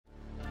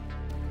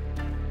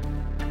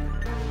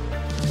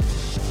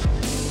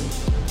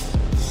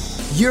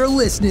You're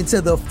listening to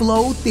the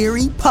Flow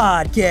Theory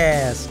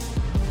Podcast.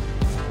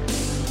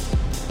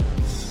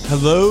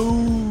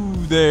 Hello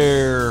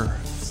there,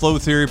 Flow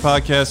Theory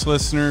Podcast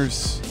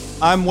listeners.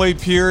 I'm Wade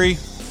Peary.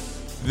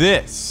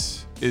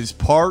 This is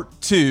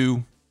part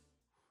 2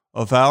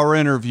 of our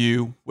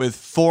interview with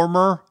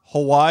former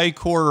Hawaii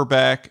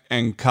quarterback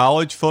and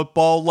college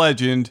football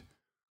legend,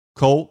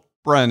 Colt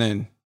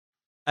Brennan.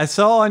 I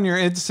saw on your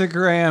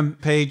Instagram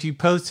page, you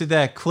posted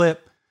that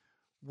clip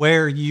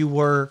where you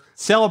were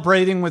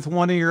celebrating with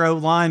one of your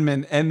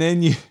O-linemen, and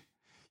then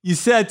you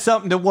said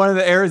something to one of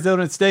the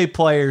Arizona State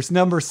players,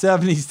 number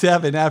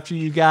 77, after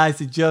you guys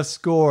had just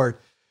scored.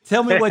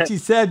 Tell me what you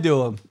said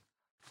to him.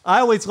 I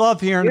always love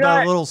hearing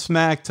about a little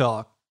smack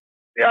talk.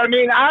 I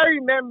mean, I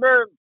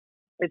remember,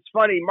 it's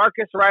funny,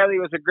 Marcus Riley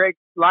was a great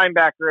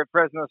linebacker at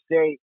Fresno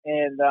State,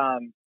 and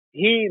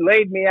he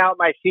laid me out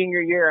my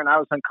senior year, and I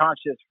was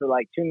unconscious for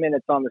like 2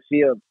 minutes on the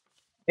field.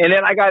 And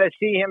then I got to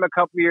see him a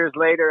couple years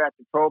later at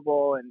the Pro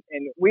Bowl, and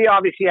we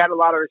obviously had a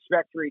lot of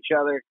respect for each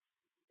other.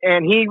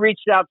 And he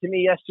reached out to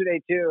me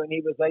yesterday too, and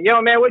he was like,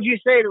 "Yo, man, what'd you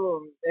say to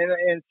him?"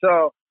 And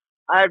so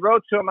I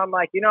wrote to him. I'm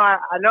like, I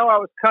know I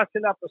was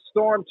cussing up a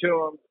storm to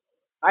him.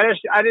 I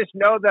just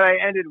know that I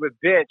ended with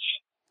bitch.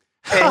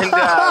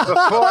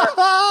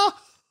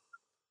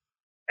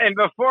 And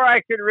before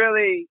I could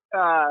really,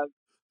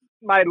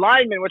 my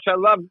lineman, which I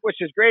love, which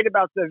is great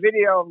about the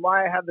video and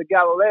why I have the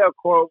Galileo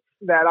quote,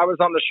 that I was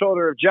on the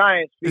shoulder of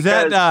giants. Is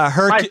that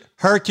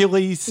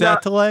Hercules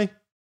Satele?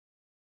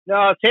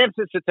 No,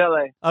 Samson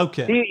Satele.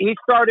 Okay. He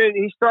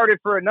started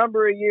for a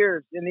number of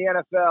years in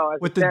the NFL.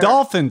 With the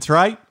Dolphins,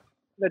 right?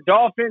 The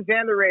Dolphins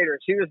and the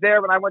Raiders. He was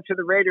there when I went to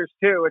the Raiders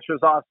too, which was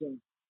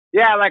awesome.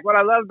 Yeah, like what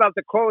I love about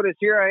the quote is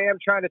here I am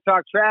trying to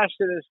talk trash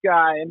to this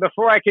guy. And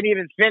before I can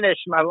even finish,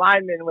 my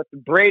lineman with the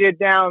braided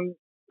down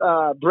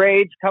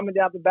braids coming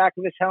down the back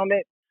of his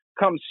helmet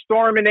comes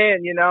storming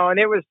in, and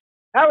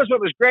that was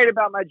what was great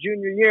about my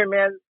junior year,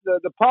 man.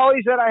 The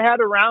Paulies that I had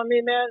around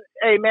me, man,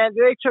 hey, man,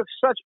 they took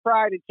such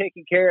pride in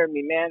taking care of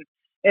me, man.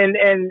 And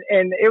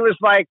it was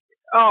like,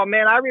 oh,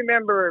 man, I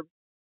remember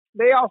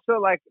they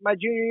also, like, my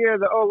junior year,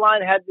 the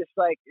O-line had this,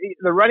 like,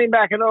 the running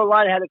back and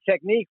O-line had a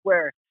technique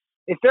where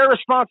if their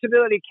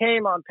responsibility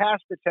came on pass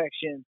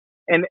protection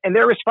and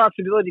their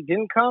responsibility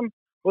didn't come,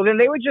 well, then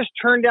they would just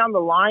turn down the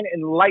line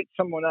and light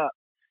someone up.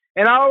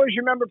 And I always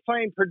remember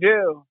playing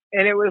Purdue,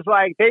 and it was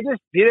like they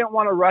just didn't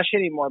want to rush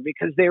anymore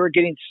because they were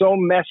getting so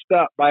messed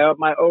up by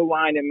my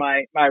O-line and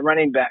my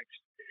running backs.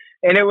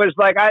 And it was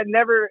like I had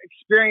never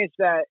experienced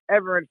that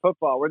ever in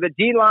football, where the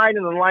D-line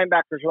and the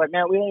linebackers were like,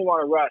 man, we don't even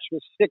want to rush. We're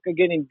sick of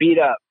getting beat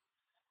up.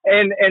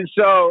 And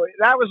so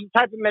that was the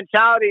type of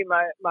mentality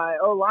my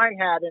O-line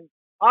had. And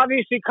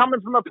obviously coming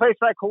from a place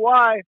like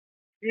Hawaii,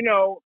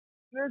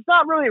 there's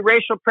not really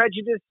racial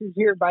prejudices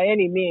here by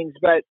any means,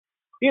 but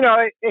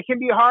it can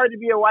be hard to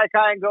be a white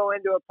guy and go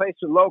into a place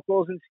with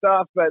locals and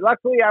stuff. But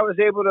luckily I was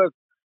able to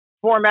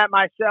format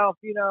myself,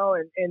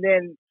 and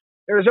then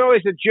there was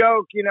always a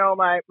joke,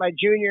 my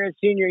junior and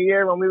senior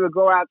year when we would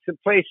go out to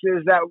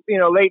places that,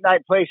 late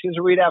night places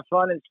where we'd have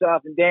fun and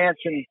stuff and dance.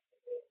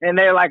 And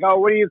they're like, oh,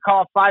 what do you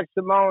call 5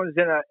 Simones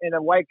in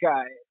a white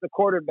guy? The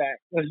quarterback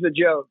was the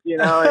joke,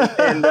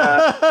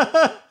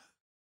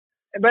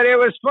 But it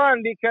was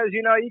fun because,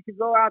 you could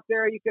go out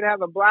there, you could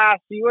have a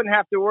blast. You wouldn't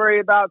have to worry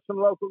about some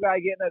local guy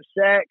getting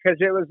upset because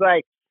it was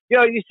like,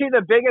 you see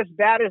the biggest,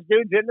 baddest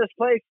dudes in this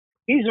place,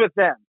 he's with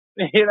them,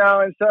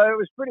 and so it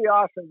was pretty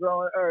awesome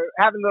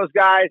having those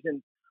guys.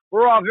 And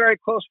we're all very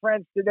close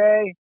friends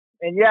today.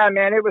 And yeah,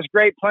 man, it was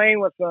great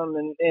playing with them.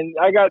 And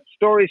I got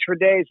stories for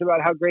days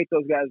about how great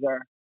those guys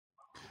are.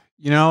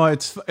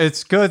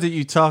 It's good that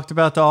you talked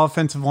about the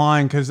offensive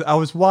line because I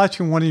was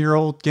watching one of your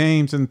old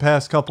games in the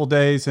past couple of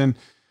days, and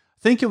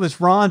I think it was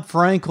Ron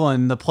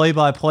Franklin, the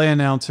play-by-play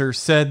announcer,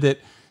 said that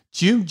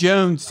June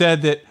Jones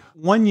said that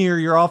one year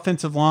your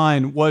offensive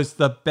line was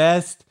the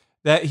best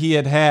that he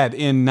had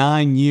in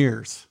 9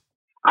 years.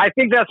 I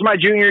think that's my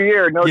junior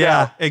year, no doubt.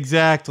 Yeah,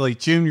 exactly.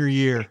 Junior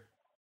year.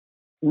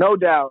 No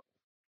doubt.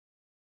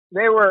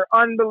 They were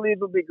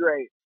unbelievably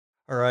great.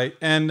 All right.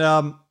 And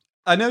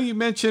I know you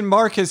mentioned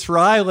Marcus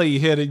Riley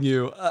hitting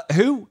you.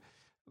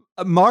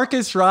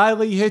 Marcus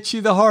Riley hit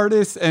you the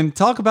hardest, and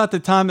talk about the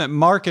time that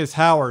Marcus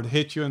Howard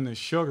hit you in the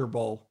Sugar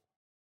Bowl.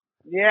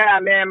 Yeah,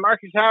 man,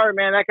 Marcus Howard,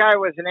 man, that guy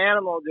was an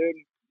animal, dude,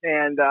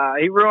 and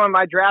he ruined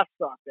my draft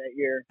stock that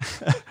year.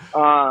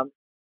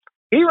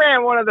 He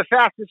ran one of the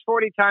fastest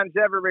 40 times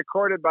ever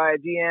recorded by a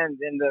DN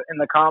in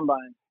the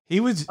combine.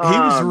 He was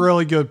a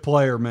really good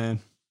player,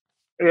 man.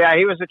 Yeah,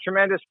 he was a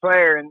tremendous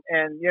player, and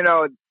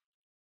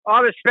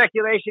all the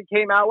speculation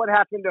came out. What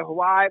happened to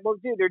Hawaii? Well,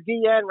 dude, their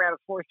DN ran a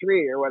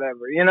 4.3 or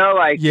whatever.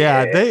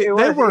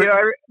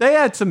 They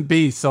had some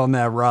beasts on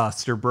that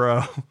roster,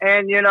 bro.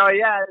 And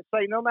it's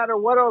like no matter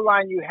what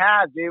O-line you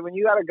have, dude, when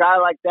you got a guy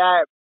like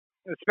that,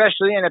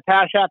 especially in a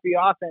pass-happy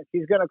offense,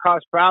 he's going to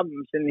cause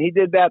problems. And he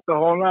did that the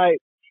whole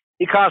night.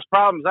 He caused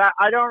problems.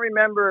 I don't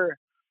remember,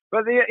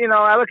 but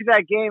I look at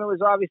that game. It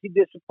was obviously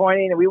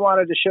disappointing, and we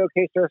wanted to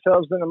showcase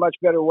ourselves in a much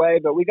better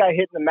way. But we got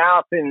hit in the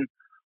mouth, and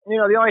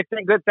the only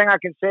good thing I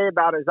can say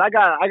about it is I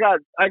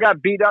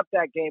got beat up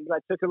that game, but I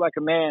took it like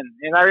a man.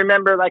 And I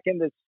remember like in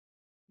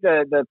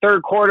the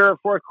third quarter,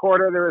 fourth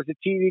quarter, there was a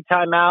TV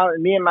timeout,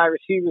 and me and my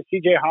receiver,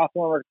 CJ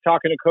Hawthorne, were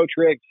talking to Coach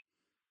Riggs.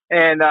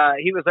 And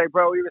he was like,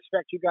 bro, we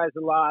respect you guys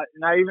a lot.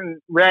 And I even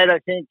read, I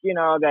think,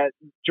 that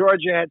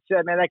Georgia had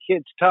said, man, that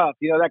kid's tough.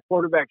 That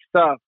quarterback's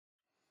tough.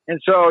 And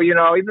so, even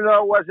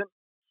though it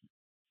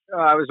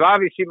was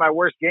obviously my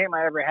worst game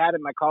I ever had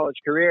in my college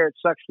career, it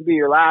sucks to be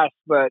your last,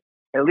 but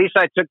at least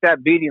I took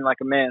that beating like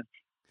a man.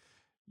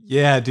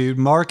 Yeah, dude.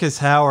 Marcus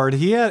Howard,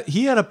 he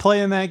had a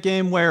play in that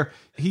game where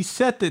he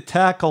set the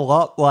tackle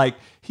up, like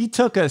he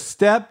took a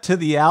step to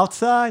the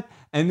outside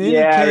and then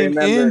he came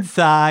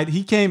inside.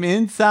 He came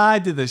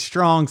inside to the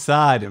strong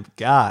side, and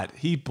God,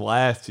 he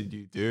blasted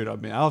you, dude. I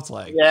mean, I was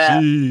like,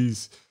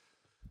 jeez.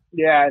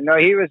 Yeah, no,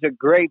 he was a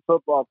great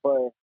football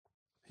player.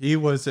 He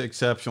was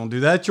exceptional,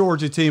 dude. That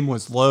Georgia team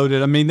was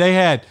loaded. I mean, they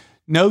had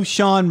no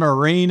Sean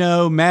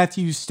Marino,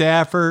 Matthew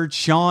Stafford,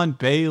 Sean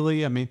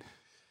Bailey. I mean,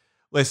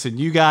 listen,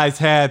 you guys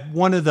had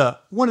one of the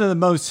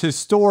most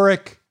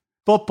historic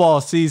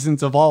football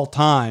seasons of all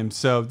time.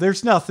 So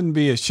there's nothing to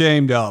be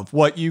ashamed of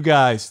what you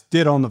guys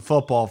did on the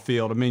football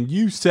field. I mean,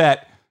 you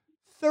set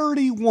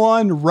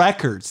 31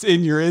 records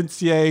in your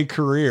NCAA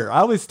career.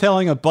 I was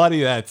telling a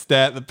buddy that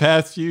stat the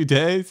past few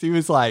days. He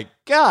was like,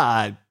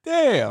 God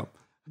damn.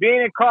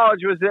 Being in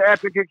college was an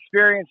epic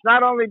experience,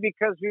 not only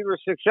because we were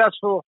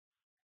successful,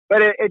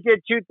 but it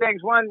did two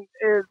things. One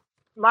is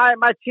my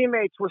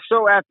teammates were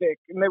so epic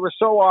and they were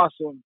so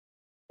awesome.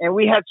 And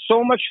we had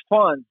so much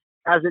fun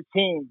as a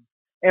team.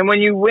 And when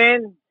you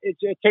win, it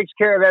takes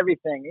care of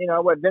everything.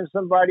 What Vince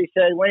Lombardi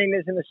said, winning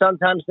isn't a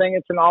sometimes thing,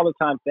 it's an all the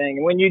time thing.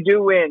 And when you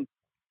do win,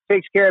 it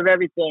takes care of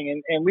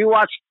everything. And we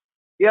watched,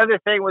 the other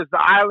thing was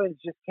the islands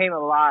just came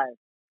alive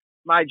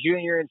my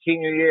junior and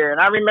senior year.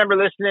 And I remember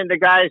listening to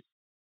guys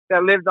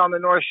that lived on the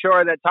North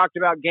Shore that talked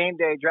about game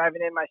day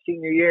driving in my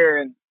senior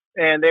year.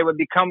 And they would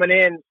be coming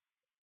in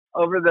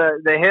over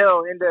the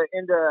hill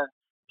into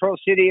Pearl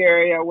City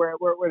area where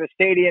the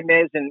stadium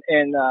is.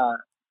 And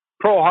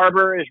Pearl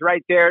Harbor is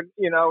right there,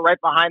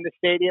 right behind the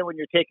stadium when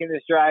you're taking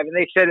this drive. And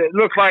they said it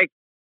looked like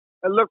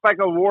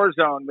a war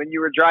zone when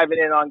you were driving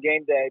in on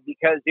game day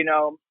because,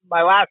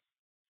 my last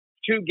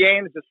two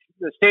games,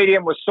 the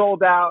stadium was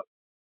sold out.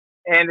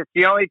 And it's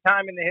the only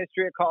time in the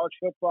history of college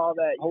football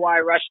that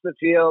Hawaii rushed the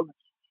field.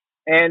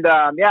 And,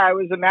 it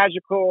was a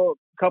magical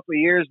couple of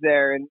years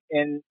there.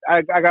 And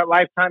I got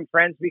lifetime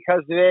friends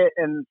because of it.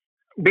 And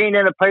being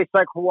in a place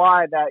like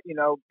Hawaii that,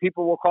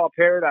 people will call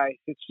paradise.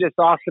 It's just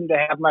awesome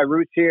to have my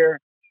roots here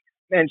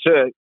and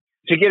to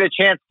get a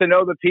chance to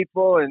know the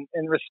people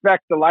and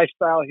respect the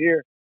lifestyle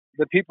here.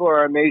 The people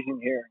are amazing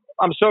here.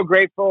 I'm so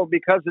grateful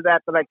because of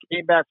that I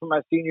came back from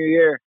my senior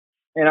year.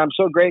 And I'm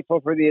so grateful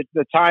for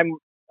the time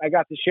I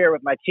got to share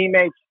with my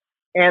teammates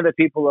and the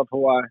people of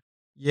Hawaii.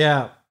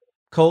 Yeah.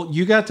 Colt,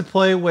 you got to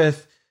play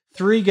with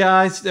three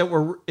guys that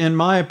were, in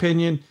my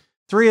opinion,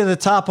 three of the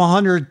top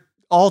 100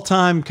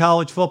 all-time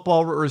college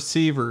football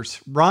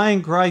receivers: Ryan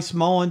Grice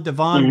Mullen,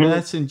 Devon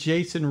Bess, and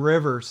Jason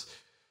Rivers.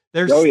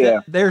 Their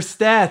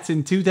stats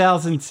in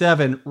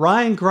 2007: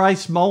 Ryan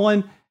Grice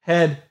Mullen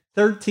had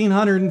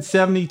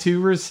 1,372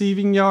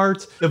 receiving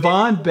yards.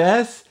 Devon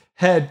Bess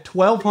had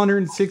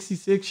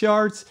 1,266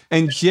 yards,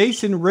 and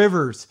Jason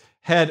Rivers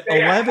had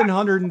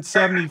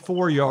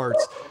 1,174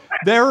 yards.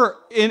 There,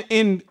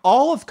 in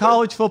all of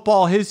college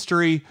football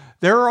history,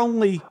 there are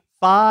only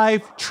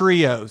 5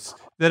 trios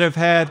that have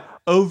had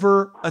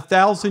over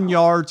 1,000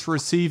 yards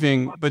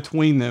receiving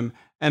between them,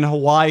 and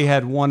Hawaii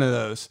had one of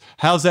those.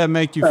 How's that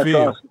make you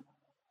feel? Awesome.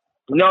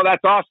 No,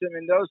 that's awesome.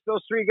 And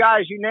those three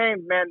guys you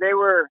named, man, they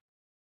were,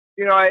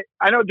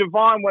 I know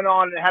Devon went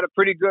on and had a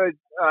pretty good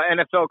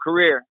NFL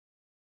career.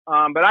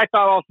 But I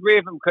thought all three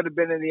of them could have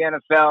been in the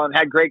NFL and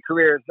had great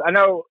careers. I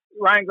know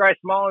Ryan Grice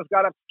Mullins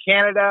got up to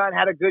Canada and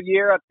had a good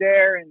year up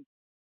there and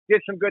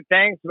did some good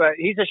things, but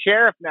he's a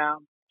sheriff now.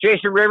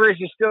 Jason Rivers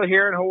is still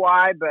here in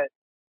Hawaii, but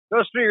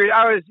those three,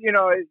 I was,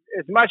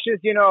 as much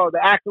as, the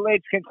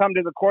accolades can come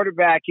to the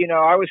quarterback,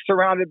 I was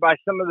surrounded by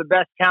some of the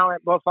best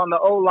talent, both on the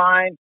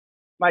O-line.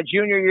 My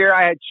junior year,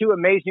 I had 2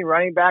 amazing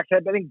running backs. I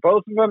think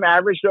both of them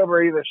averaged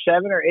over either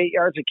 7 or 8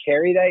 yards a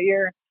carry that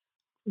year.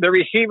 The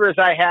receivers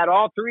I had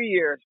all 3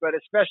 years, but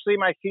especially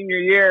my senior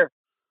year,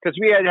 because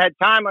we had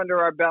time under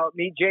our belt,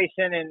 me,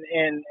 Jason,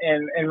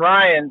 and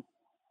Ryan.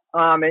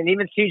 And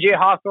even CJ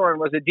Hawthorne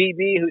was a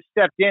DB who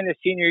stepped in his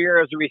senior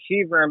year as a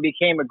receiver and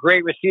became a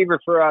great receiver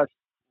for us.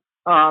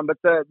 But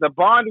the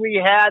bond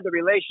we had, the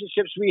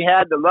relationships we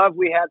had, the love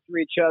we had for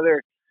each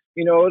other,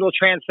 it'll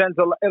transcend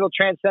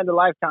a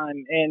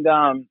lifetime. And,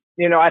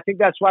 I think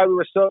that's why we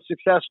were so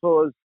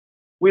successful is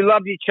we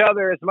loved each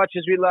other as much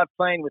as we loved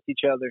playing with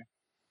each other.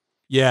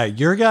 Yeah,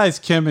 your guys'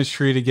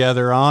 chemistry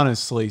together,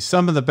 honestly,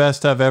 some of the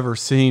best I've ever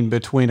seen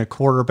between a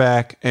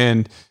quarterback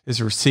and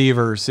his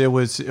receivers. It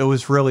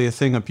was really a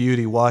thing of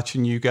beauty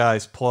watching you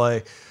guys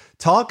play.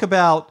 Talk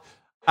about,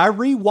 I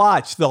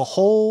rewatched the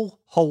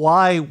whole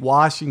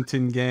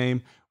Hawaii-Washington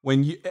game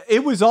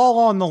it was all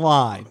on the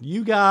line.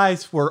 You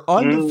guys were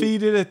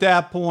undefeated at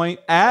that point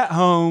at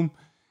home,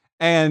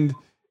 and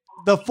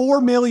the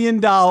 $4 million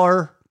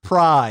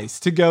prize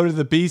to go to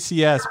the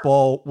BCS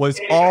Bowl was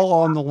all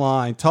on the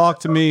line. Talk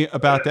to me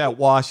about that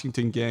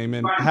Washington game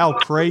and how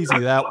crazy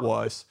that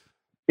was.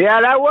 Yeah,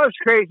 that was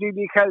crazy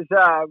because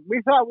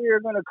we thought we were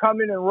going to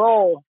come in and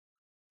roll,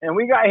 and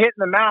we got hit in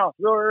the mouth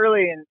real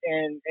early,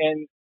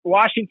 and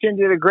Washington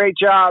did a great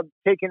job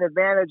taking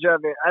advantage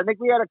of it. I think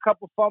we had a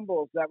couple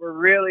fumbles that were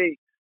really,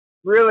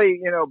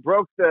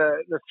 broke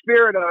the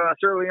spirit of us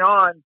early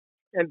on.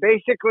 And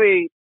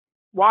basically,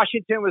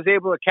 Washington was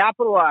able to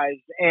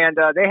capitalize, and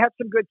they had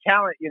some good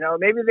talent.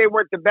 Maybe they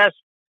weren't the best.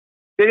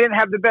 They didn't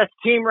have the best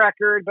team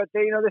record, but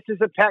this is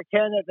a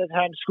Pac-10 at the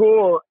time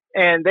school,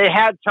 and they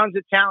had tons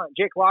of talent.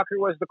 Jake Locker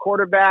was the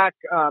quarterback.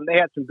 They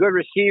had some good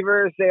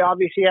receivers. They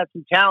obviously had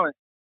some talent.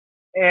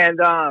 And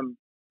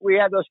we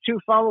had those two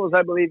fumbles,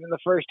 I believe, in the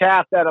first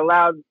half that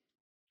allowed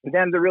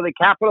them to really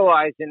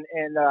capitalize. And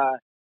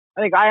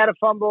I think I had a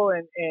fumble,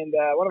 and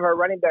one of our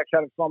running backs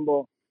had a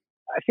fumble.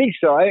 I think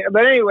so.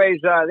 But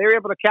anyways, they were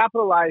able to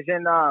capitalize,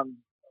 and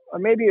or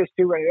maybe it was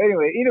two.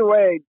 Anyway, either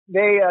way,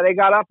 they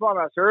got up on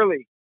us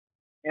early,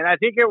 and I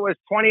think it was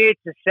 28-7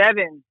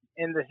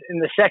 in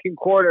the second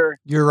quarter.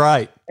 You're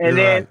right.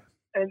 And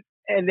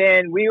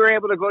then we were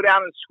able to go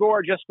down and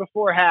score just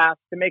before half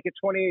to make it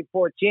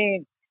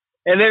 28-14.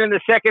 And then in the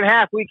second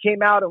half, we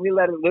came out and we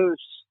let it loose.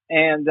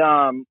 And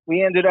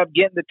we ended up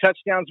getting the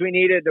touchdowns we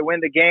needed to win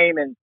the game.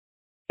 And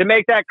to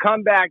make that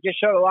comeback just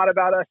showed a lot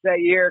about us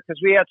that year,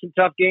 because we had some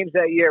tough games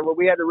that year where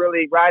we had to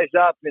really rise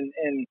up and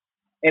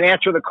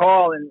answer the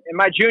call. And in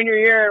my junior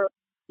year,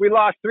 we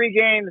lost 3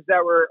 games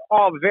that were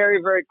all very,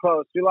 very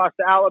close. We lost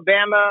to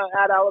Alabama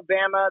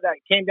that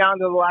came down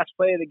to the last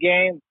play of the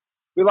game.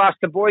 We lost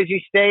to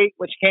Boise State,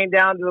 which came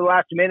down to the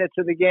last minutes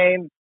of the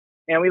game.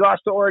 And we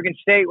lost to Oregon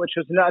State, which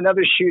was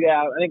another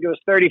shootout. I think it was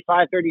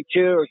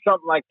 35-32 or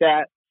something like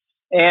that.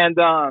 And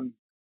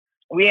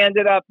we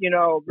ended up,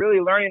 really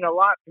learning a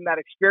lot from that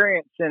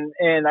experience.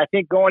 And I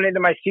think going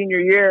into my senior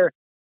year,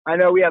 I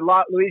know we had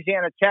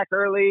Louisiana Tech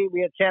early.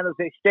 We had San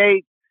Jose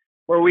State,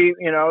 where we,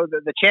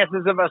 the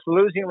chances of us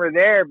losing were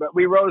there. But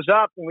we rose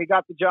up and we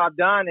got the job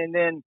done. And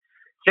then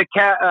to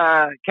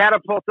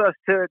catapult us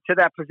to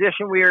that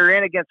position we were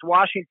in against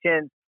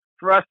Washington,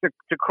 for us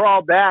to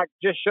crawl back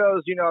just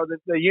shows,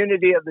 the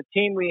unity of the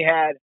team we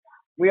had.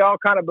 We all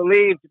kind of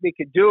believed we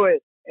could do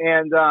it.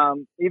 And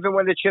even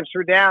when the chips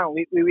were down,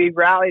 we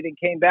rallied and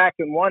came back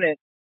and won it.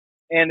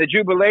 And the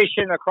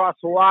jubilation across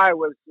Hawaii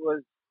was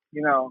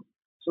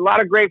it's a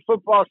lot of great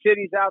football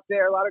cities out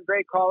there, a lot of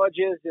great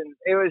colleges. And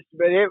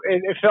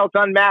it felt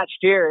unmatched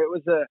here. It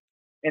was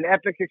an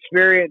epic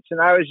experience. And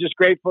I was just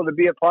grateful to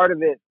be a part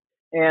of it.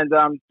 And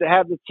to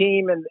have the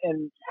team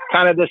and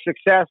kind of the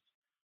success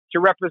to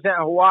represent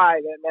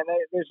Hawaii, man,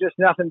 there's just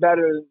nothing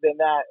better than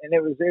that. And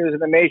it was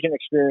an amazing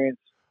experience.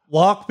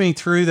 Walk me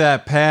through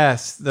that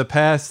pass, the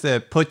pass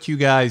that put you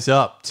guys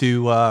up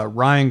to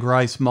Ryan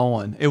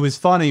Grice-Mullen. It was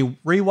funny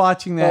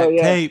rewatching that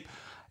tape.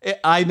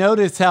 I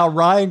noticed how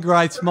Ryan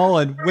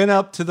Grice-Mullen went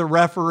up to the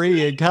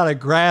referee and kind of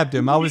grabbed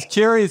him. I was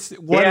curious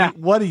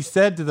what he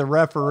said to the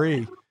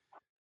referee.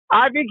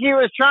 I think he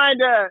was trying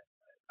to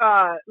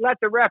let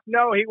the ref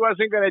know he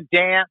wasn't going to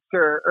dance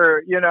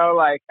or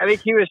I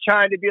think he was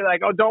trying to be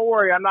like, oh, don't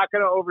worry, I'm not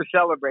going to over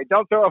celebrate.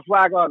 Don't throw a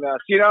flag on us.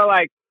 It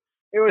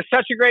was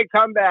such a great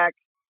comeback.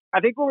 I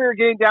think when we were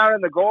getting down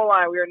in the goal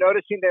line, we were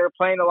noticing they were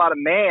playing a lot of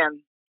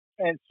man.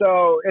 And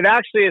so it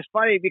actually is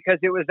funny because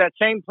it was that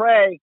same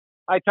play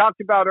I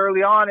talked about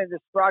early on in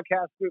this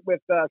broadcast with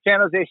San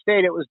Jose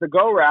State. It was the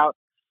go route.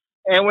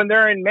 And when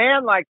they're in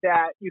man like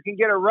that, you can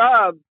get a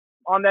rub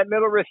on that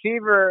middle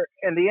receiver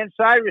and the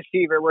inside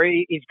receiver where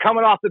he's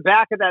coming off the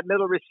back of that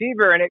middle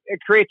receiver, and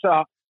it creates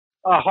a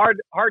hard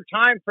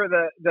time for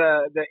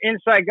the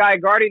inside guy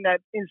guarding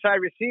that inside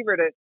receiver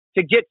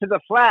to get to the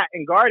flat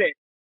and guard it.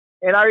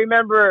 And I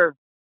remember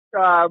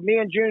me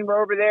and June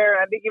were over there.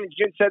 I think even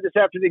June said this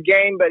after the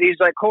game, but he's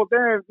like, Coach,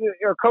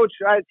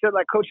 I said,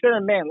 Coach, they're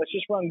in man, let's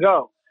just run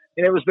go.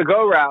 And it was the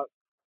go route.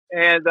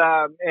 And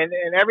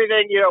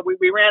everything,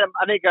 we ran,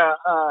 I think, a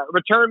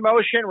return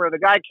motion where the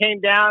guy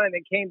came down and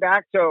then came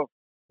back. So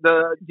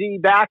the D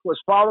back was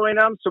following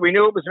them. So we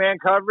knew it was man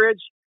coverage.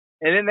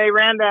 And then they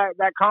ran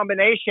that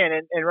combination.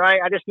 And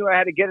Ryan, I just knew I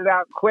had to get it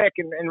out quick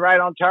and right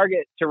on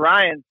target to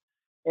Ryan.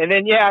 And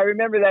then, I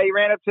remember that he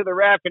ran up to the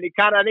ref and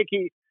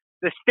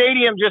the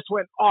stadium just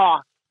went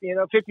off,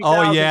 50,000.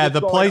 Oh yeah.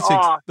 The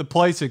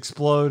place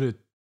exploded.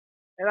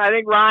 And I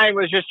think Ryan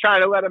was just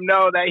trying to let him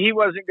know that he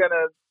wasn't going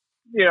to,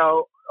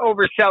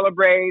 over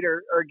celebrate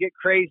or get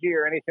crazy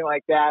or anything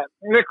like that.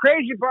 And the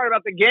crazy part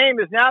about the game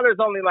is now there's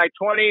only like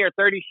 20 or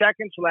 30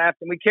 seconds left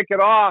and we kick it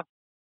off.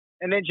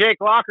 And then Jake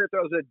Locker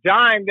throws a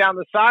dime down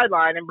the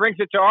sideline and brings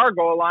it to our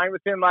goal line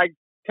within like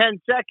 10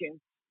 seconds.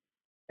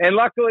 And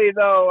luckily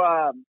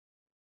though,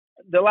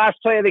 the last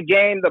play of the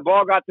game, the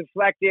ball got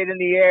deflected in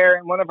the air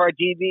and one of our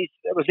DBs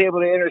was able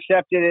to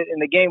intercept it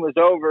and the game was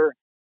over.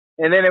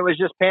 And then it was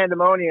just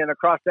pandemonium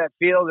across that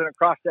field and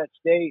across that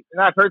state.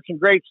 And I've heard some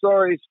great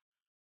stories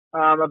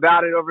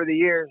about it over the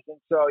years. And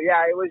so,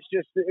 yeah, it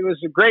was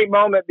a great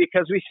moment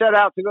because we set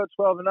out to go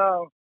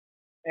 12-0,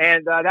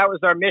 and that was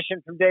our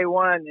mission from day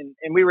one.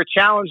 And we were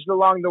challenged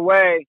along the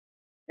way,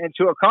 and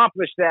to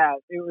accomplish that,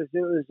 it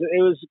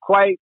was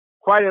quite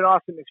an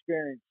awesome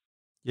experience.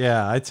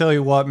 Yeah, I tell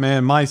you what,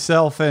 man,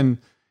 myself and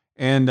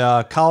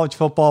college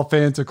football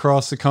fans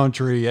across the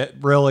country, it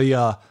really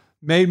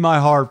made my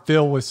heart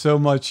fill with so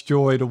much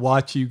joy to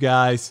watch you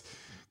guys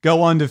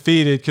go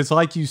undefeated. Because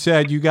like you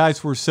said, you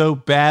guys were so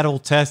battle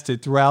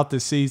tested throughout the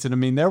season. I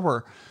mean, there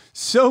were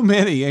so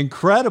many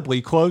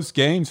incredibly close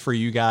games for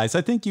you guys.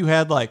 I think you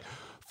had like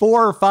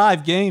 4 or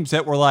 5 games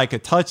that were like a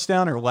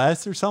touchdown or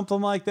less or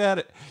something like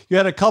that. You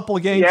had a couple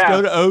of games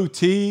go to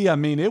OT. I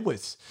mean, it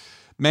was,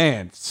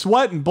 man,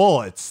 sweating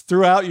bullets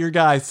throughout your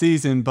guys'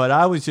 season, but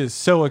I was just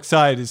so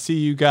excited to see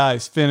you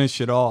guys finish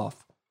it off.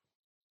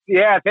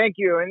 Yeah, thank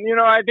you.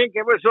 And, I think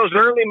it was those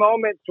early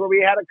moments where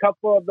we had a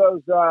couple of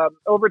those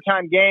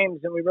overtime games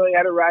and we really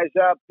had to rise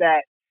up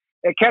that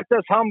it kept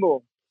us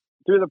humble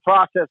through the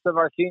process of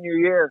our senior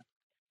year.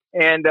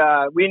 And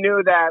we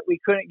knew that we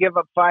couldn't give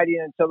up fighting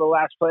until the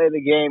last play of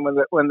the game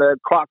when the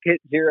clock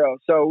hit 0.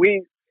 So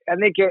I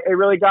think it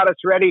really got us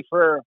ready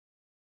for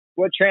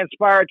what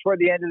transpired toward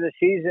the end of the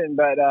season.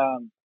 But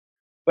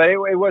it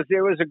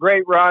was a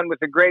great run with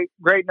a great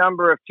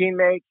number of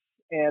teammates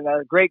and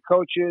great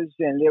coaches.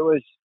 And it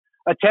was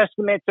a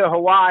testament to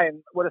Hawaii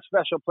and what a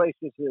special place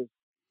this is.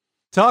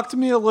 Talk to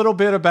me a little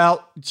bit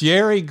about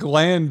Jerry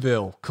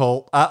Glanville,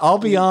 Colt. I'll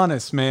be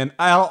honest, man.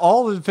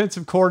 All the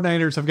defensive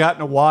coordinators I've gotten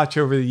to watch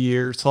over the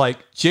years,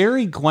 like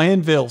Jerry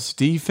Glanville's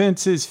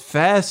defenses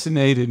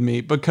fascinated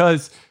me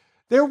because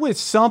there was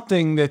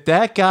something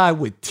that guy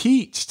would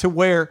teach to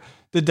where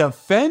the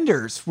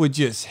defenders would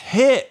just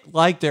hit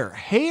like their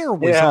hair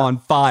was on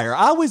fire.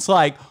 I was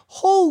like,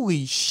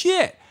 holy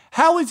shit.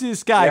 How is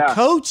this guy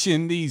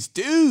coaching these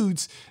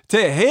dudes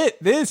to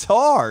hit this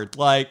hard?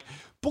 Like,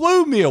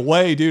 blew me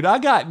away, dude. I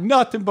got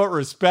nothing but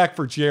respect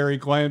for Jerry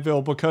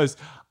Glanville because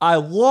I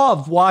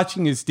loved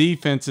watching his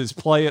defenses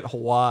play at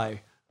Hawaii.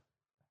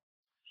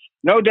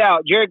 No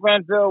doubt. Jerry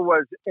Glanville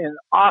was an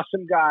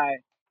awesome guy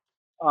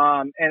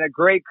and a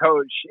great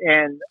coach.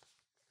 And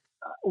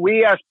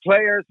we as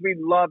players, we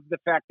loved the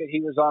fact that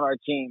he was on our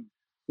team.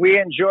 We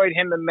enjoyed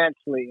him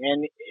immensely.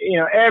 And,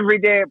 every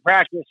day at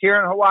practice here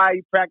in Hawaii,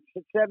 you practice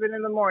at 7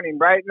 in the morning,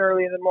 bright and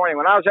early in the morning.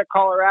 When I was at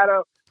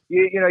Colorado,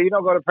 you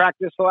don't go to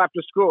practice till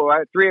after school,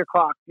 right? 3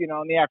 o'clock, in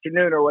the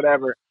afternoon or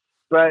whatever.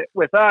 But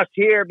with us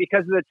here,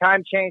 because of the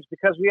time change,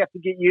 because we have to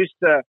get used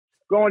to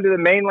going to the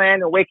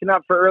mainland and waking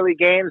up for early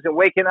games and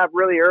waking up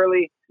really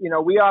early,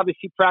 we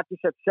obviously practice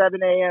at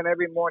 7 a.m.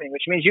 every morning,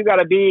 which means you got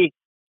to be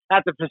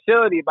at the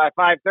facility by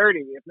 5:30,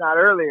 if not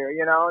earlier,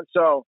 And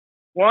so,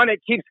 one,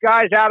 it keeps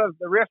guys out of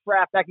the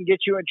riffraff that can get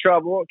you in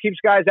trouble. It keeps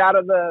guys out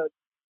of the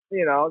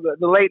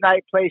late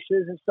night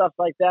places and stuff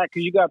like that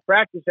because you got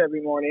practice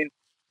every morning.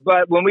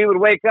 But when we would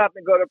wake up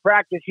and go to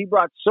practice, he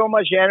brought so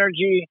much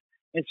energy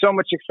and so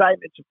much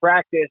excitement to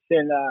practice.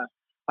 And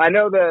I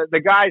know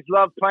the guys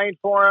loved playing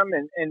for him.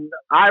 And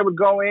I would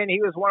go in.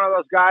 He was one of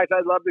those guys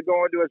I'd love to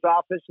go into his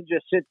office and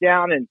just sit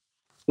down and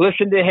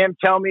listen to him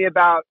tell me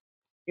about,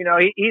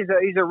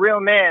 he's a real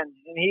man.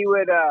 And he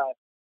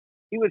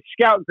would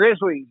scout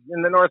grizzlies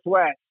in the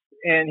Northwest.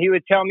 And he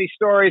would tell me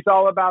stories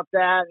all about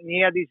that. And he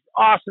had these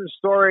awesome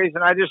stories.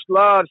 And I just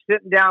loved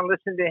sitting down,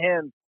 listening to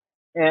him.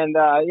 And,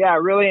 I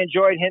really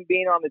enjoyed him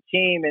being on the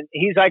team. And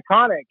he's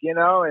iconic,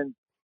 and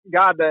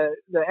God, the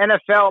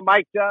NFL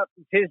mic'd up.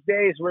 His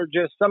days were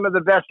just some of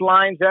the best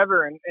lines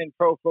ever in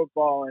pro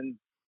football.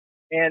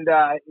 And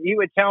he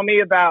would tell me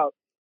about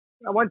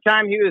one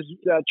time he was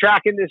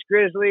tracking this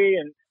grizzly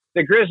and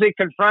the grizzly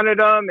confronted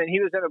him and he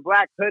was in a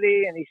black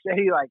hoodie. And he said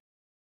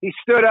he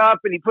stood up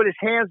and he put his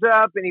hands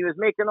up and he was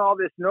making all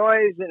this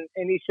noise.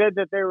 And he said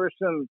that there were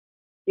some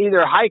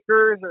either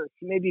hikers or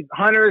maybe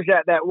hunters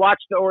that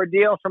watched the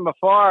ordeal from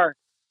afar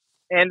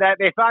and that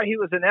they thought he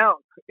was an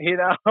elk,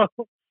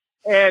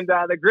 and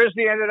the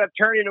grizzly ended up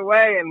turning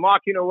away and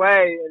walking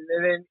away.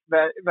 And then,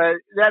 but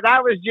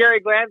that was Jerry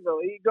Glanville.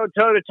 He'd go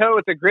toe to toe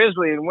with the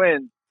grizzly and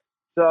win.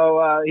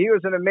 So he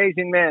was an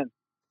amazing man.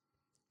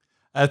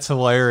 That's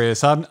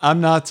hilarious.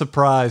 I'm not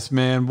surprised,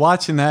 man.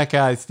 Watching that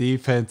guy's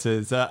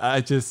defenses,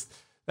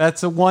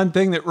 that's the one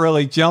thing that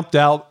really jumped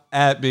out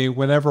at me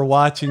whenever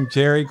watching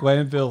Jerry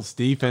Glanville's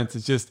defense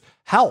is just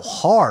how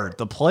hard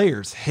the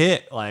players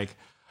hit. Like,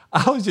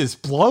 I was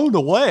just blown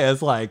away. I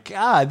was like,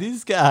 God,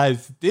 these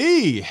guys,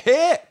 D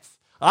hits.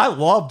 I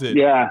loved it.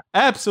 Yeah.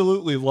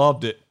 Absolutely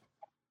loved it.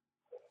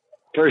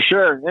 For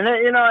sure.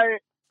 And,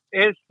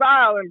 his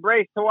style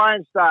embraced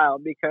Hawaiian style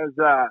because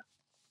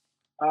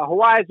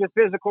Hawaii is a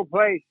physical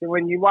place. And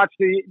when you watch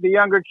the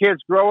younger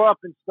kids grow up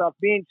and stuff,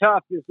 being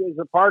tough is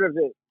a part of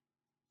it.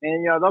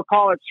 And, they'll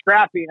call it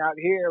scrapping out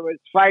here.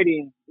 It's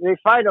fighting. They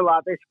fight a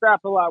lot. They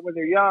scrap a lot when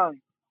they're young.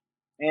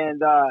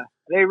 And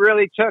they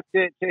really took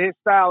it to his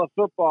style of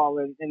football.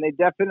 And they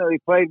definitely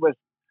played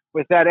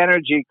with that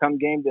energy come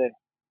game day.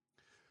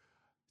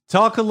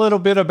 Talk a little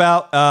bit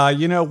about,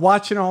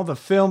 watching all the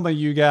film of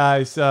you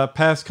guys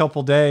past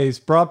couple days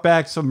brought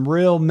back some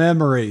real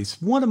memories.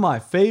 One of my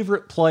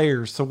favorite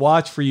players to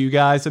watch for you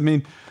guys. I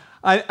mean,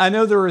 I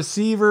know the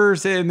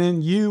receivers and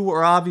then you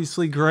were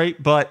obviously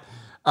great, but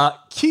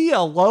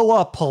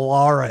Kealoha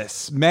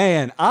Polaris,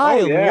 man, I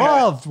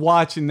loved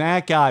watching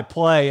that guy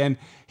play. And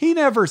he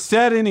never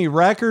set any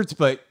records,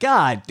 but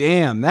god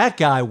damn, that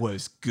guy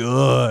was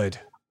good.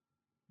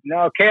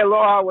 No,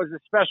 Kealoha was a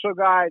special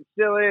guy and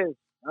still is.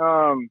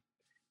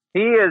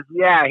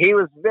 He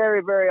was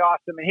very, very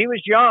awesome. And he was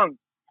young.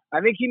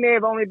 I think he may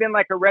have only been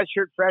like a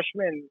redshirt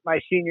freshman my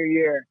senior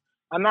year.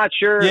 I'm not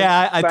sure.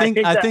 Yeah, I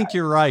think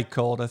you're right,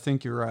 Colt. I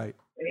think you're right.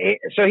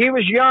 So he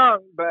was young,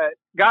 but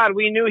God,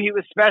 we knew he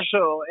was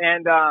special.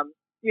 And,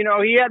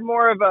 he had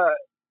more of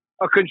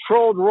a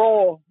controlled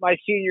role my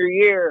senior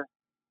year,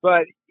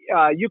 but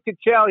you could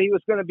tell he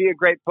was going to be a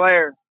great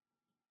player.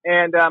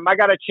 And I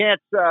got a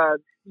chance.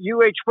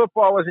 UH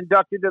football was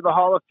inducted to the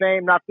Hall of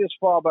Fame, not this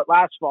fall, but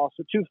last fall,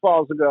 so 2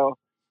 falls ago.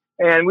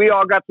 And we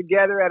all got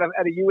together at a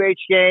UH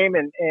game,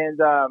 and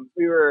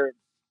we were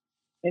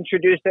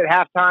introduced at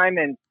halftime,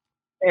 and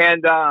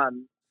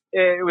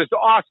it was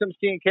awesome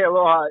seeing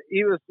Kealoha.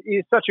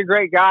 He's such a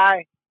great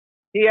guy.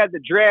 He had the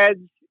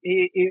dreads.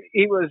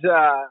 He was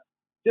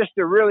just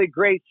a really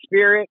great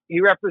spirit.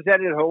 He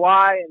represented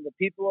Hawaii and the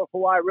people of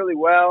Hawaii really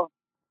well,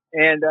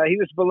 and he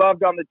was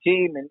beloved on the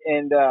team.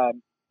 And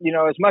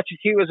as much as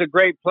he was a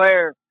great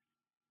player,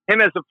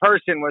 him as a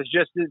person was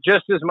just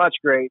as much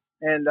great.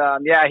 And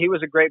he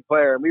was a great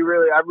player.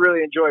 I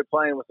really enjoyed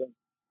playing with him.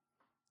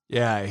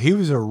 Yeah, he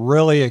was a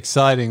really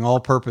exciting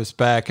all-purpose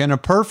back and a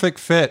perfect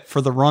fit for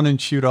the run and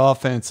shoot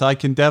offense. I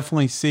can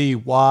definitely see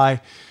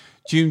why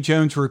June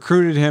Jones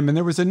recruited him. And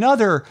there was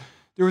another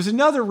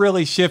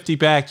really shifty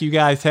back you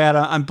guys had.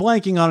 I'm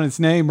blanking on his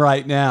name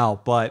right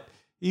now, but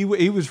he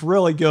was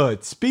really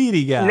good.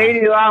 Speedy guy.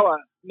 Nate Alawa?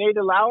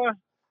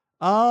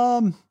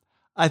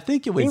 I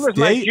think it was. He was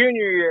my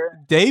junior year.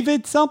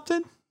 David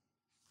something?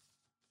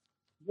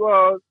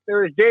 Well,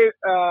 there was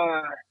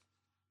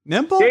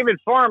Nimble? David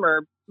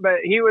Farmer, but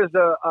he was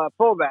a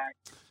fullback.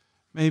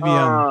 Maybe.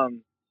 I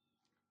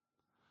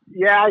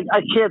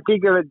can't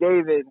think of a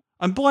David.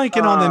 I'm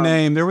blanking on the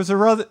name. There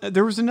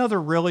was another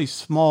really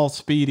small,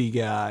 speedy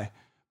guy.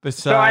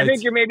 Besides, so I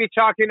think you're maybe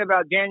talking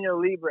about Daniel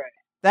Libre.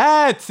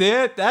 That's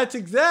it. That's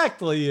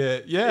exactly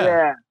it.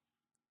 Yeah.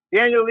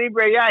 Daniel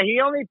Libre. Yeah,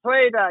 he only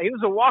played. He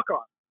was a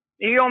walk-on.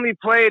 He only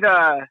played.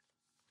 I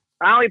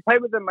only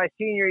played with him my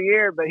senior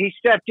year, but he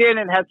stepped in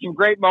and had some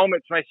great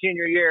moments my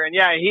senior year. And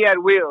he had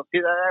wheels.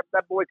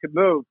 That boy could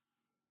move.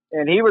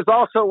 And he was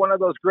also one of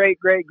those great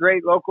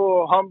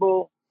local,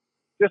 humble,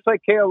 just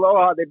like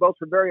Kealoha. They both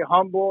were very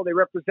humble. They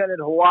represented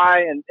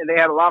Hawaii, and they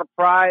had a lot of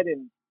pride,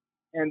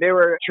 and they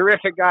were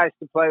terrific guys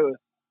to play with.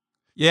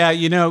 Yeah,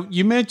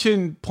 you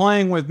mentioned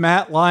playing with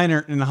Matt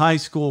Leinart in high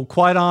school.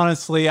 Quite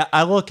honestly,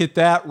 I look at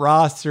that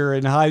roster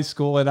in high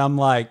school, and I'm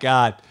like,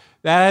 God,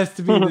 that has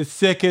to be the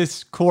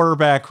sickest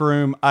quarterback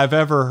room I've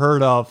ever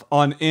heard of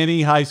on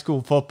any high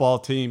school football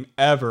team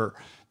ever.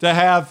 To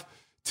have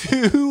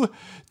two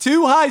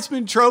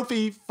Heisman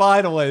Trophy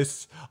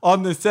finalists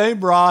on the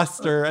same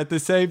roster at the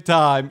same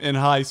time in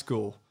high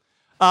school.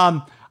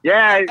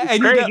 It's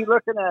crazy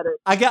looking at it.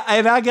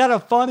 I got a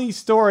funny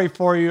story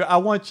for you. I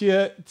want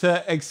you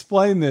to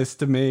explain this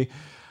to me.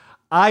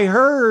 I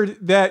heard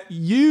that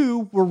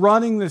you were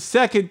running the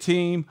second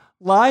team,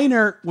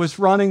 Leinart was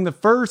running the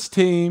first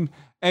team,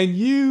 and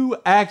you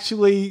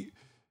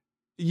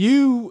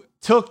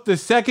took the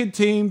second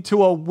team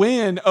to a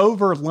win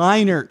over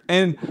Leinart.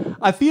 And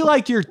I feel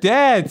like your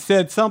dad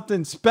said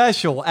something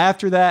special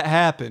after that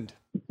happened.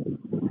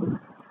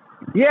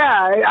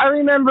 Yeah, I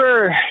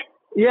remember.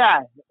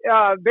 Yeah.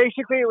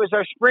 Basically, it was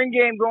our spring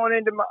game going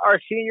into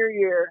our senior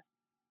year.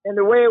 And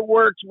the way it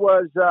worked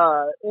was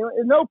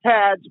no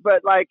pads,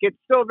 but like it's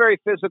still very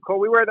physical.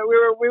 We wear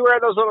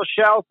those little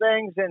shell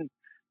things, and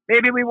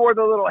maybe we wore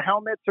the little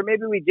helmets, or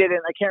maybe we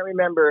didn't. I can't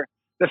remember.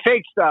 The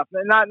fake stuff,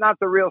 not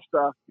the real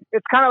stuff.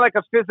 It's kind of like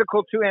a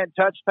physical 2-hand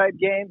touch type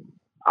game.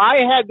 I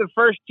had the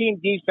first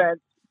team defense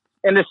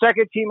and the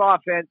second team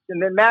offense,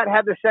 and then Matt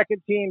had the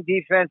second team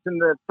defense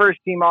and the first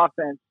team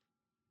offense.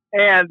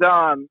 And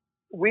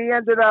we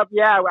ended up,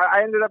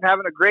 I ended up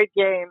having a great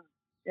game,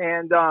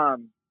 and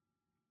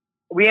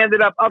we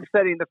ended up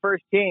upsetting the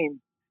first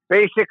team.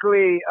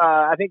 Basically,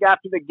 I think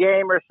after the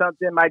game or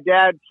something, my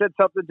dad said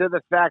something to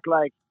the fact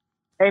like,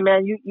 "Hey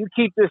man, you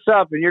keep this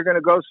up and you're going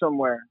to go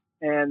somewhere."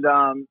 And,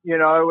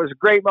 it was a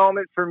great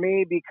moment for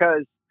me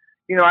because,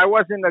 I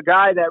wasn't a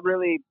guy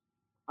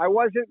I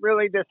wasn't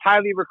really this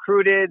highly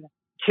recruited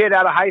kid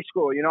out of high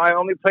school. I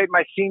only played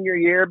my senior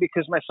year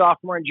because my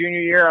sophomore and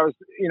junior year, I was,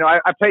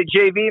 I played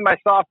JV my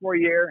sophomore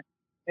year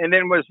and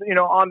then was,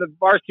 on the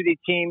varsity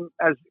team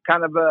as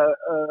kind of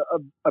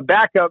a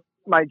backup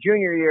my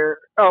junior year.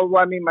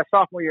 My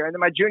sophomore year. And then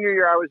my junior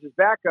year, I was his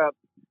backup.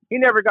 He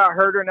never got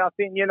hurt or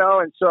nothing,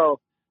 and so,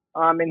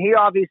 and he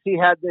obviously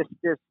had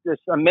this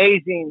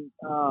amazing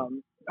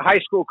high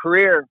school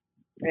career,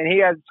 and he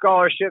had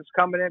scholarships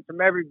coming in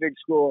from every big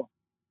school.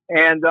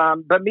 And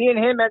but me and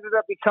him ended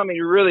up becoming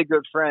really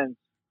good friends.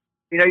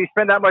 You know, you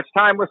spend that much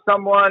time with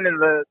someone in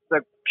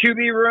the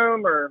QB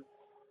room or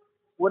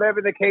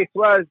whatever the case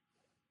was.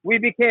 We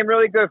became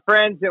really good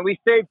friends, and we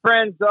stayed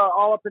friends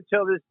all up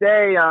until this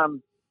day.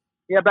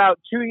 About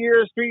 3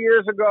 years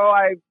ago,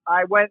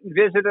 I went and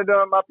visited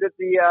him up at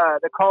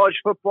the college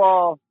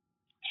football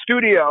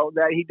studio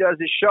that he does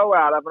his show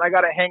out of, and I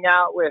got to hang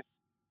out with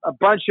a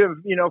bunch of,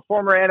 you know,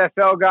 former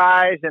NFL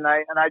guys, and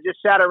I just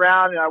sat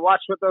around and I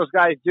watched what those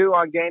guys do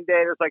on game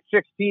day. There's like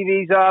 6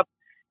 TVs up,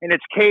 and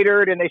it's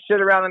catered, and they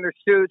sit around in their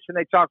suits and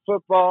they talk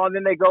football, and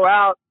then they go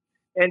out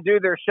and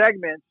do their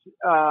segments.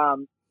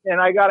 And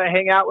I got to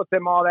hang out with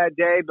them all that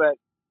day, but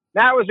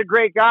Matt was a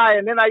great guy.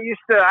 And then I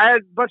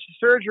had a bunch of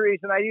surgeries,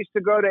 and I used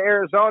to go to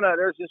Arizona.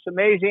 There's this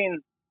amazing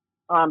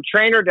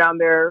trainer down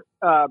there,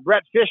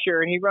 Brett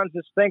Fisher, and he runs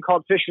this thing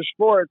called Fisher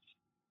Sports.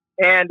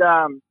 And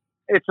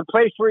it's a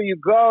place where you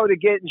go to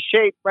get in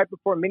shape right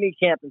before mini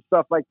camp and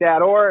stuff like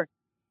that. Or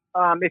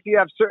if you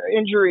have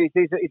injuries,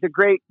 he's a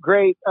great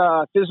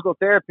physical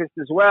therapist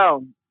as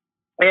well.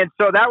 And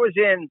so that was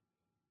in,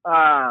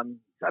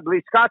 I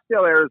believe,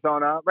 Scottsdale,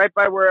 Arizona, right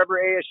by wherever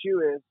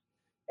ASU is.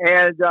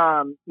 And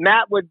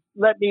Matt would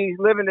let me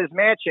live in his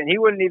mansion. He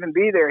wouldn't even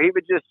be there. He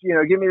would just, you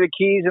know, give me the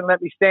keys and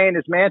let me stay in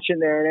his mansion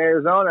there in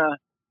Arizona.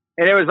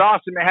 And it was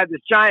awesome. It had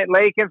this giant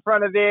lake in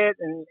front of it,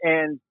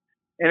 and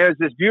it was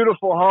this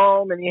beautiful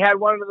home. And he had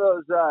one of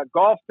those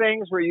golf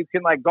things where you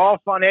can like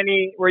golf on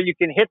where you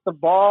can hit the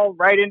ball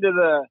right into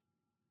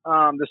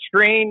the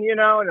screen, you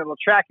know, and it'll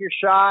track your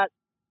shot.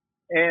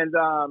 And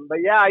but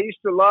yeah, I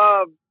used to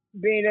love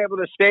being able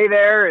to stay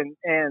there, and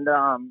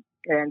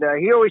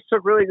he always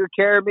took really good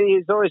care of me.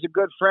 He's always a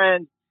good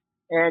friend.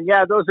 And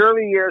yeah, those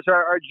early years,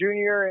 our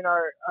junior and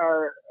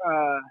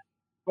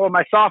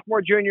my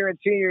sophomore, junior, and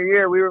senior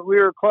year, we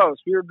were close.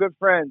 We were good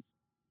friends.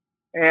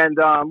 And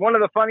one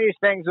of the funniest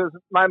things was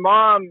my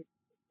mom.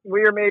 He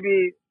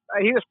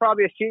was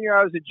probably a senior,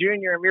 I was a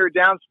junior, and we were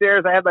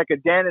downstairs. I had like a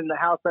den in the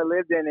house I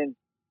lived in, and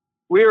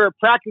we were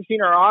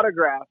practicing our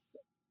autographs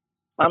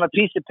on a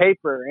piece of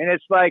paper. And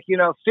it's like, you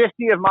know,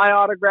 50 of my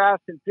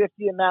autographs and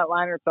 50 of Matt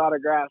Leinert's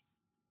autographs.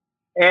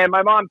 And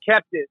my mom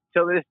kept it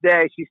till this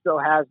day. She still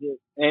has it.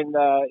 And,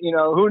 you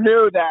know, who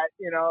knew that,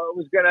 you know, it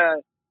was going to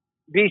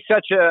be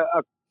such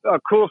a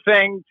cool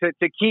thing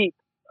to keep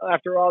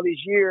after all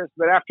these years.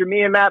 But after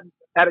me and Matt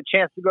had a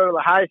chance to go to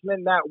the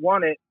Heisman, Matt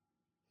won it.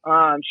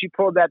 She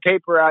pulled that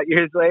paper out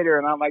years later,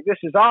 and I'm like, this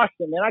is awesome.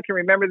 And I can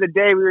remember the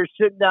day we were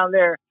sitting down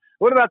there.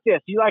 What about this?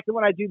 Do you like it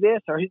when I do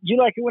this? Or do you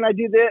like it when I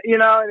do this? You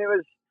know, and it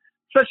was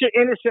such an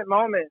innocent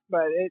moment,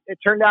 but it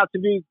turned out to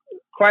be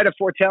quite a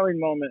foretelling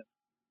moment.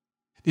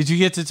 Did you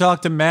get to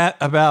talk to Matt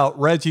about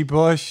Reggie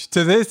Bush?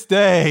 To this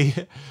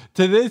day,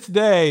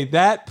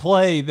 that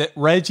play that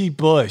Reggie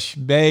Bush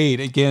made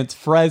against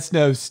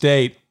Fresno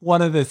State,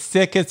 one of the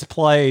sickest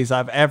plays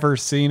I've ever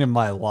seen in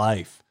my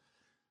life.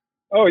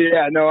 Oh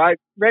yeah, no,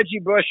 Reggie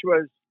Bush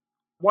was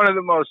one of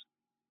the most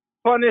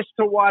funnest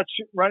to watch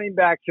running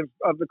backs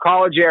of the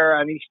college era,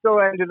 and he still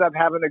ended up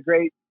having a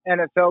great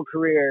NFL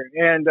career.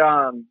 And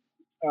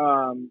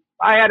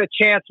I had a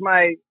chance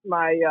my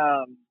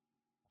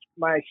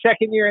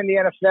second year in the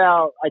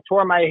NFL. I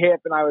tore my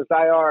hip and I was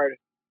IR'd.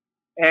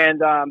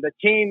 And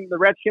the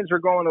Redskins were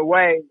going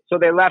away, so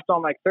they left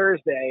on like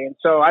Thursday. And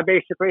so I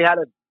basically had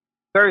a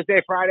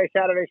Thursday, Friday,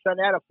 Saturday,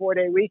 Sunday, I had a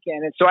 4-day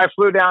weekend. And so I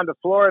flew down to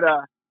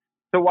Florida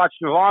to watch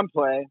Devon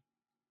play.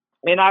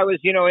 And I was,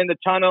 you know, in the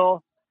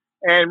tunnel,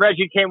 and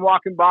Reggie came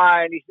walking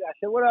by, and I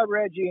said, "What up,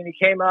 Reggie?" And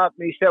he came up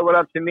and he said, "What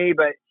up" to me.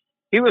 But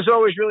he was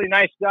always really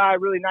nice guy,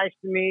 really nice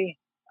to me.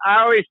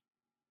 I always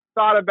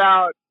thought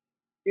about,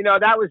 you know,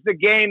 that was the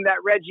game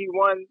that Reggie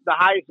won the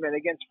Heisman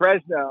against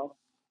Fresno.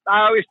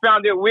 I always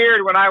found it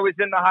weird when I was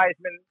in the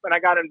Heisman, when I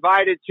got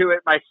invited to it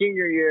my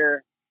senior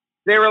year.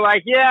 They were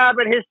like, "Yeah,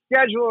 but his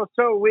schedule is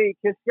so weak.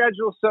 His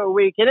schedule's so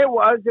weak." And it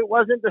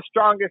wasn't the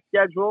strongest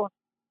schedule.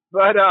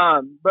 But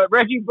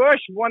Reggie Bush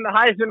won the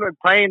Heisman with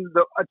playing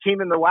a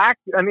team in the WAC.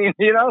 I mean,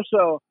 you know,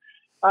 so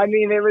I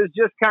mean, it was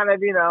just kind of,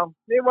 you know,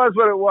 it was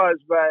what it was.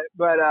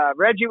 But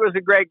Reggie was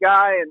a great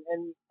guy,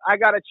 and I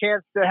got a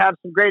chance to have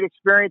some great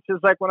experiences.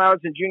 Like when I was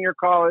in junior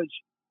college,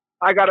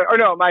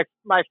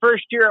 my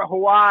first year at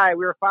Hawaii,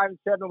 we were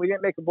 5-7. We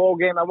didn't make a bowl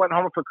game. I went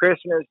home for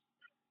Christmas,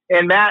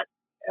 and Matt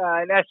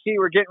and SC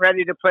were getting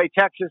ready to play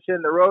Texas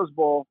in the Rose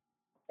Bowl,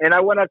 and I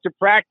went up to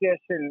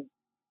practice, and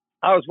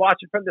I was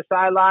watching from the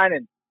sideline,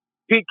 and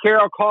Pete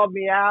Carroll called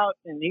me out,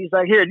 and he's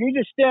like, "Here, you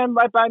just stand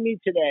right by me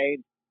today."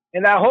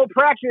 And that whole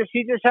practice,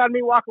 he just had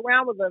me walk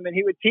around with him, and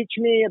he would teach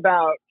me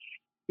about,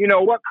 you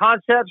know, what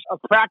concepts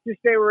of practice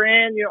they were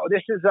in. You know,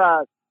 this is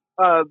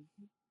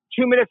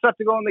 2 minutes left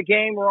to go in the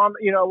game.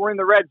 We're in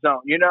the red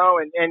zone, you know,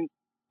 and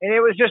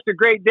it was just a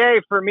great day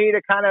for me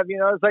to kind of, you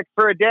know, it's like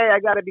for a day I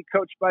got to be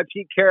coached by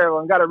Pete Carroll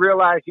and got to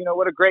realize, you know,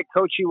 what a great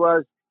coach he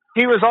was.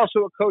 He was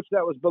also a coach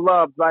that was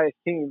beloved by his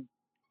team.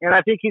 And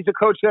I think he's a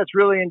coach that's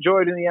really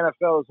enjoyed in the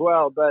NFL as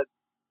well. But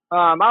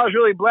I was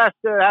really blessed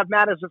to have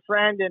Matt as a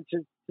friend and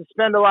to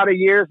spend a lot of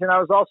years. And I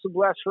was also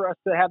blessed for us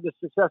to have the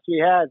success we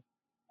had.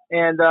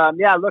 And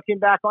yeah, looking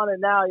back on it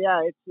now,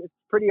 yeah, it's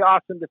pretty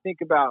awesome to think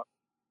about.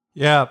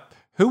 Yeah.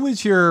 Who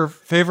was your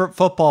favorite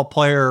football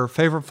player,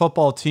 favorite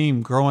football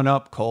team growing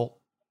up, Colt?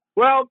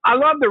 Well, I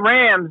love the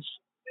Rams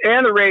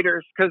and the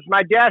Raiders because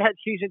my dad had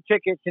season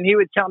tickets, and he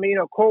would tell me,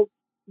 Colt,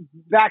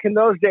 back in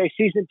those days,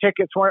 season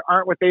tickets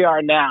aren't what they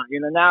are now.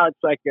 Now it's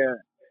like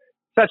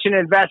such an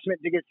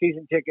investment to get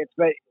season tickets.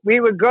 But we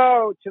would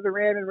go to the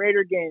Ram and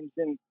Raider games,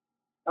 and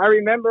I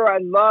remember I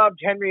loved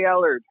Henry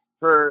Ellard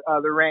for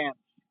the Rams.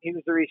 He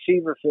was the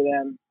receiver for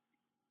them,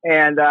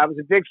 and I was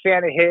a big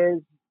fan of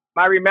his.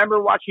 I remember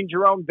watching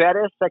Jerome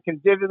Bettis. I can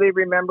vividly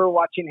remember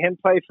watching him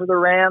play for the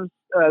Rams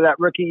that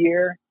rookie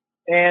year.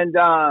 And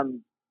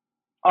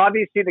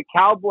obviously the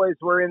Cowboys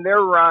were in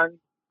their run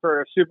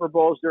for Super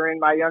Bowls during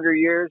my younger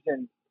years.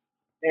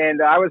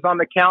 And I was on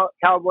the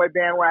Cowboy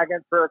bandwagon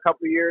for a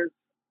couple of years.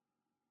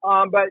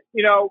 But,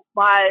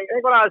 I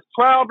think when I was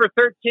 12 or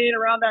 13,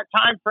 around that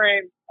time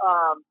frame,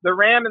 the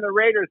Ram and the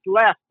Raiders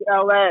left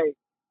L.A.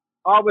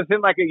 all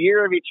within like a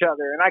year of each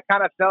other. And I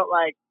kind of felt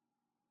like,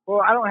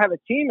 well, I don't have a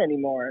team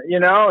anymore,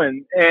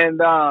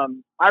 and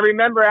I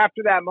remember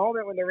after that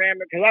moment when the Ram,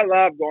 because I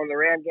love going to the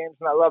Ram games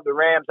and I love the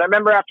Rams. I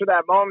remember after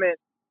that moment,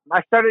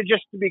 I started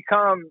just to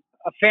become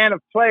a fan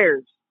of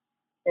players,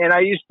 and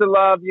I used to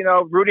love,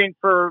 rooting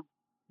for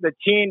the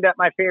team that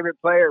my favorite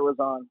player was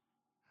on.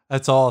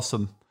 That's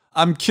awesome.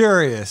 I'm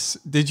curious,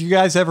 did you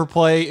guys ever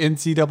play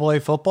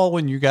NCAA football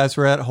when you guys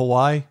were at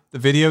Hawaii, the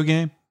video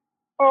game?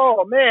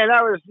 Oh man,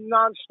 that was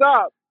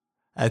nonstop.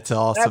 That's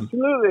awesome.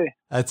 Absolutely.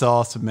 That's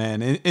awesome,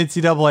 man.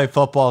 NCAA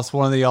football is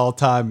one of the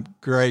all-time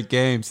great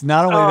games.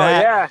 Not only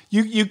that,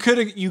 yeah. you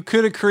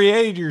could have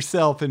created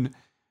yourself and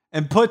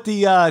put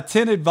the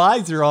 10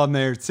 advisor on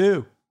there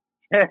too.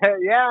 Yeah,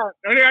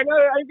 I mean, I know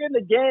I did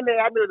the game. They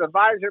had me with a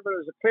visor, but it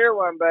was a clear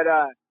one. But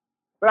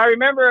I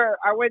remember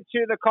I went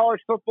to the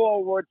College Football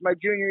Awards my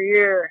junior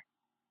year.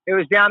 It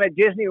was down at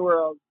Disney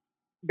World.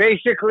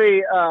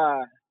 Basically,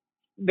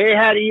 they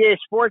had EA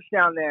Sports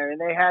down there, and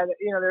they had,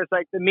 there's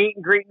like the meet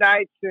and greet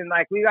nights, and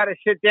like we got to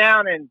sit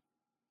down, and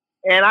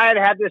I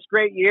had this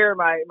great year,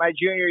 my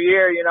junior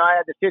year. I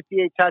had the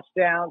 58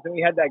 touchdowns, and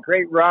we had that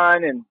great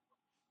run,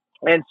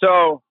 and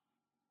so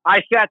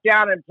I sat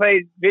down and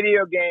played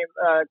video game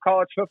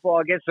college football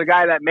against the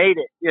guy that made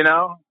it, and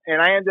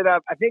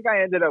I think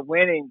I ended up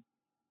winning.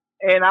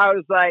 And I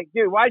was like,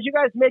 dude, why'd you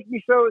guys make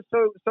me so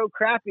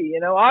crappy?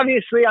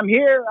 Obviously I'm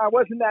here. I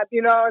wasn't that,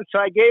 and so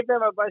I gave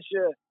them a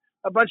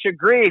bunch of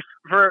grief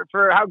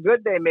for how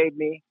good they made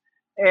me.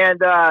 And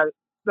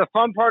the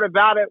fun part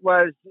about it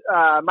was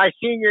my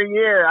senior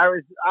year, I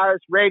was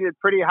rated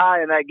pretty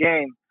high in that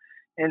game.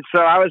 And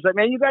so I was like,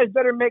 man, you guys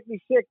better make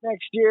me sick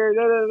next year.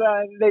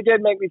 They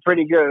did make me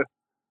pretty good.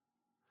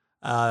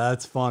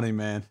 That's funny,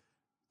 man.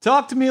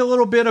 Talk to me a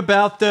little bit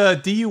about the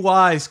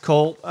DUIs,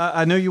 Colt.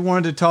 I know you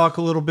wanted to talk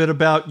a little bit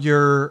about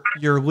your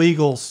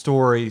legal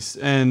stories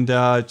and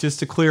just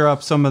to clear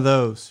up some of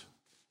those.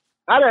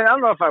 I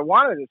don't know if I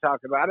wanted to talk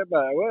about it,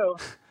 but I will.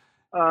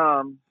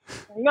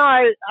 No,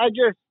 I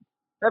just,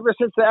 ever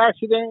since the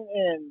accident,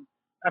 and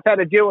I've had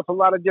to deal with a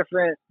lot of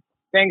different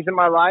things in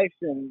my life,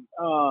 and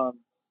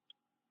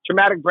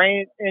traumatic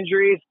brain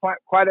injuries,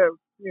 quite a,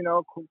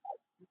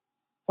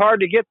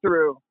 hard to get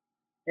through.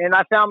 And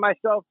I found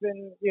myself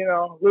in,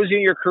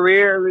 losing your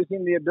career,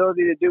 losing the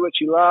ability to do what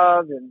you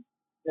love, and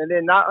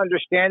then not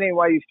understanding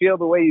why you feel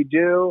the way you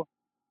do.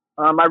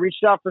 I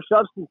reached out for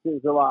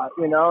substances a lot,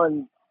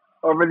 and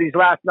over these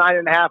last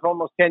 9.5,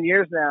 almost 10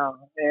 years now.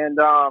 And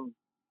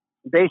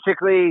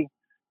basically,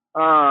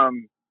 I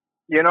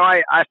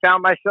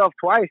found myself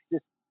twice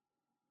just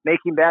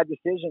making bad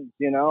decisions,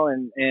 and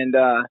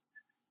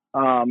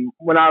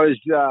when I was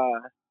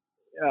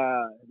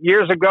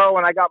years ago,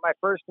 when I got my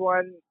first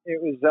one,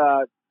 it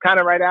was kind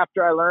of right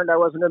after I learned I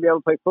wasn't going to be able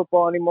to play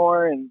football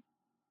anymore.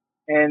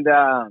 And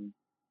I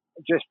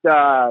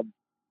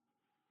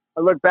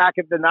look back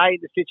at the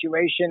night, the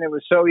situation, it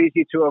was so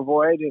easy to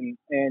avoid. And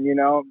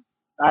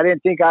I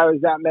didn't think I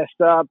was that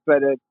messed up,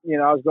 but I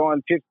was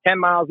going 10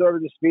 miles over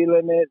the speed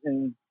limit,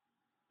 and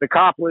the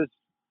cop was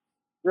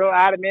real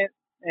adamant.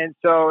 And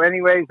so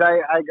anyways,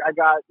 I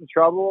got in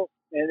trouble,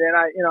 and then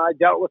I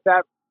dealt with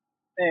that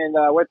and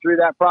went through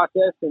that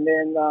process. And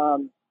then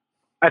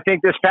I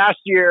think this past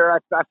year,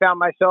 I found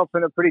myself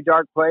in a pretty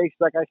dark place.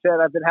 Like I said,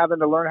 I've been having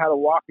to learn how to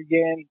walk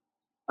again.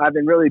 I've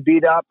been really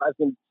beat up. I've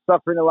been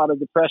suffering a lot of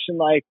depression,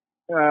 like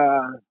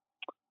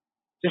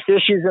just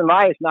issues in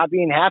life, not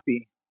being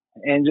happy,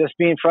 and just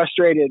being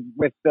frustrated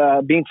with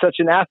being such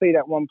an athlete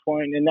at one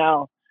point, and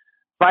now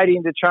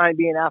fighting to try and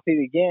be an athlete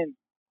again.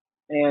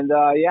 And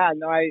I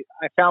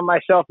found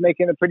myself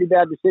making a pretty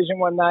bad decision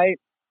one night,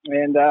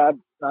 and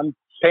I'm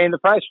paying the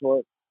price for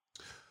it.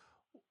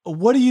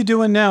 What are you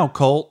doing now,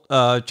 Colt,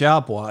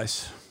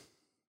 job-wise?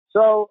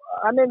 So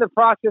I'm in the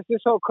process.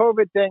 This whole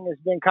COVID thing has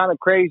been kind of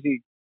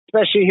crazy,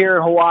 especially here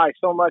in Hawaii.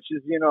 So much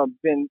has,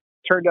 been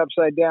turned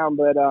upside down.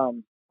 But,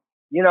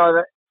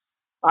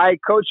 I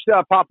coached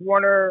Pop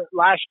Warner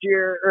last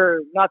year,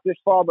 or not this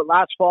fall, but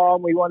last fall.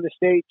 And we won the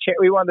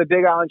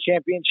Big Island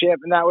Championship,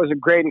 and that was a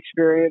great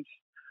experience.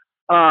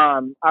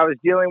 I was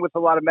dealing with a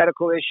lot of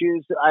medical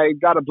issues. I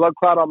got a blood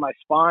clot on my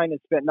spine and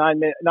spent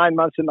 9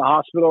 months in the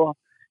hospital.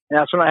 And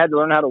that's when I had to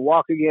learn how to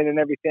walk again and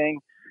everything.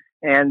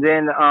 And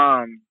then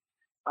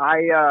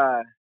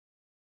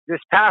this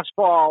past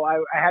fall, I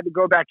had to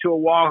go back to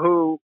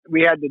Oahu.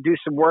 We had to do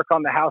some work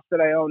on the house that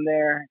I own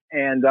there.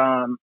 And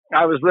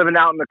I was living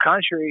out in the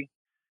country.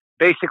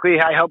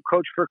 Basically, I helped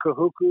coach for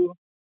Kahuku,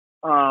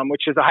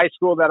 which is a high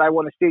school that I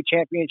won a state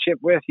championship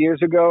with years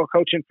ago,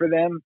 coaching for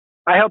them.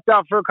 I helped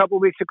out for a couple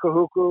of weeks at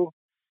Kahuku.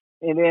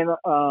 And then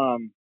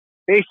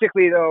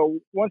basically, though,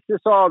 once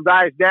this all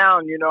dies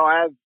down,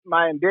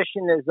 my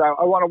ambition is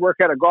I want to work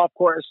at a golf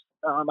course.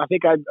 I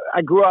think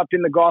I grew up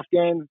in the golf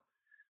game.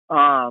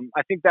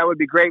 I think that would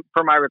be great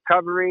for my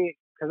recovery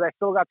because I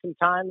still got some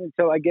time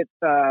until I get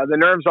the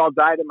nerves all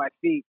died in my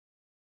feet.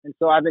 And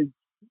so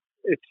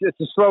it's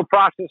a slow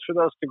process for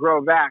those to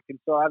grow back. And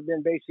so I've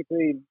been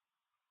basically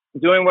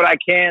doing what I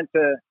can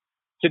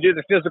to do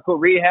the physical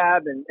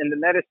rehab and the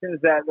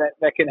medicines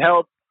that can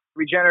help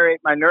regenerate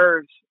my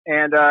nerves.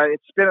 And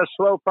it's been a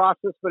slow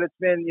process, but it's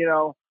been,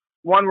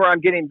 one where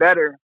I'm getting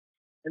better.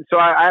 And so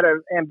I had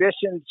an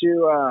ambition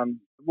to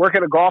work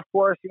at a golf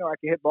course. I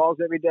can hit balls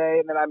every day,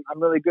 and then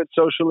I'm really good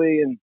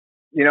socially. And,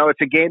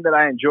 it's a game that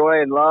I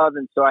enjoy and love.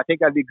 And so I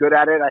think I'd be good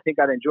at it. I think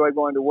I'd enjoy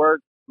going to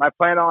work. I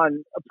plan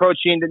on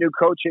approaching the new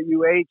coach at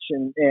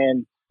UH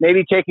and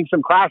maybe taking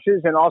some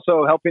classes and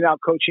also helping out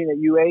coaching at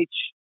UH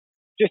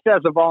just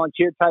as a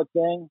volunteer type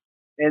thing.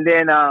 And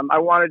then I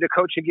wanted to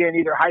coach again,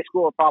 either high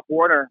school or Pop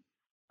Warner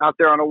out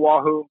there on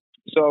Oahu.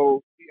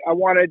 So I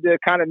wanted to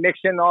kind of mix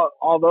in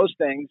all those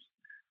things.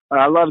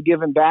 I love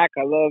giving back.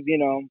 I love,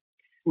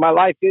 my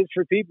life is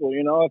for people.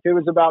 If it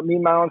was about me,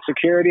 my own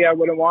security, I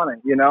wouldn't want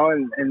it,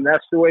 and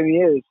that's the way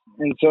it is.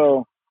 And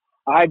so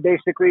I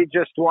basically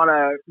just want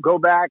to go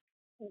back,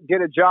 get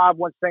a job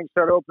once things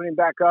start opening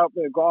back up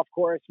at a golf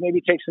course,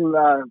 maybe take some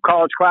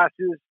college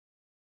classes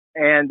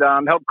and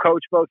help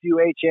coach both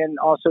UH and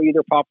also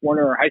either Pop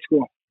Warner or high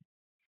school.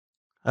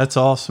 That's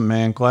awesome,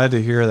 man. Glad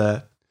to hear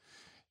that.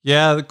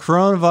 Yeah, the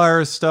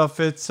coronavirus stuff,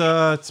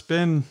 it's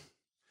been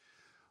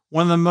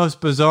one of the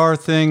most bizarre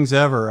things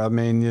ever. I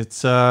mean,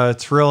 it's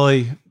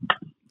really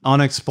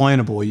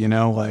unexplainable,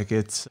 like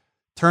it's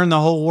turned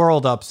the whole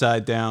world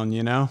upside down,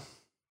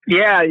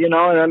 Yeah, and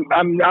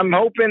I'm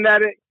hoping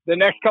that the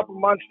next couple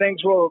of months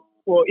things will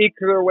eke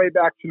their way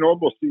back to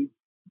normalcy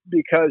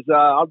because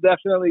I'll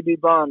definitely be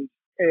bummed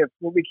if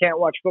we can't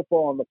watch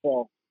football in the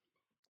fall.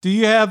 Do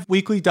you have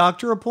weekly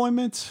doctor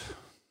appointments?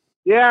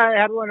 Yeah, I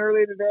had one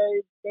earlier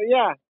today. But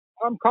yeah,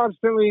 I'm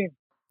constantly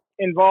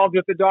involved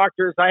with the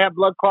doctors. I have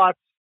blood clots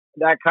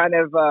that kind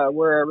of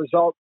were a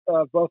result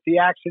of both the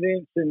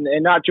accidents and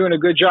not doing a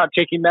good job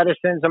taking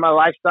medicines, and my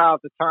lifestyle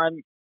at the time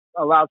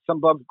allowed some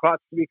blood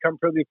clots to become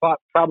pretty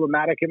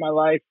problematic in my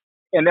life.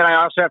 And then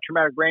I also have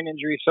traumatic brain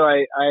injury, so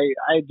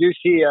I do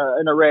see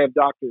an array of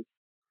doctors.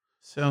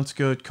 Sounds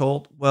good,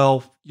 Colt.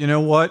 Well, you know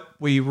what?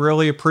 We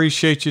really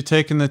appreciate you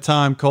taking the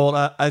time, Colt.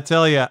 I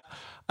tell you,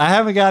 I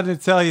haven't gotten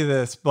to tell you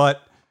this,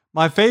 but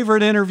my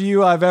favorite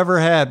interview I've ever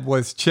had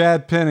was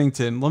Chad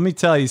Pennington. Let me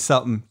tell you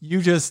something.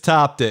 You just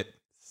topped it.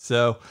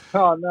 So,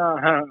 oh no,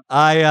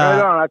 right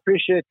on. I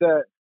appreciate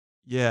that.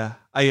 Yeah,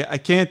 I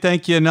can't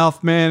thank you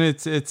enough, man.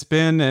 It's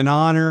been an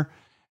honor.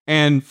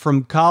 And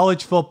from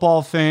college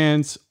football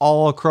fans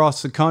all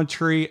across the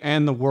country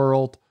and the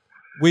world,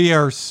 we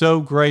are so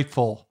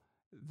grateful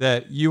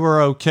that you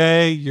are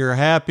okay. You're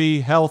happy,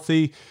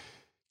 healthy.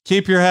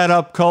 Keep your head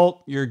up,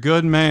 Colt. You're a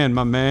good man,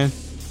 my man.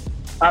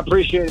 I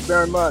appreciate it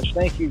very much.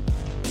 Thank you.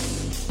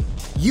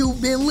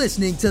 You've been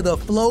listening to the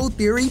Flow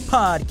Theory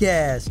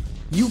Podcast.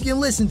 You can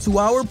listen to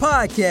our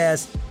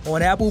podcast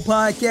on Apple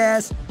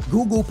Podcasts,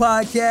 Google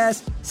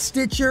Podcasts,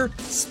 Stitcher,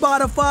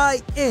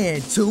 Spotify,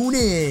 and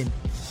TuneIn.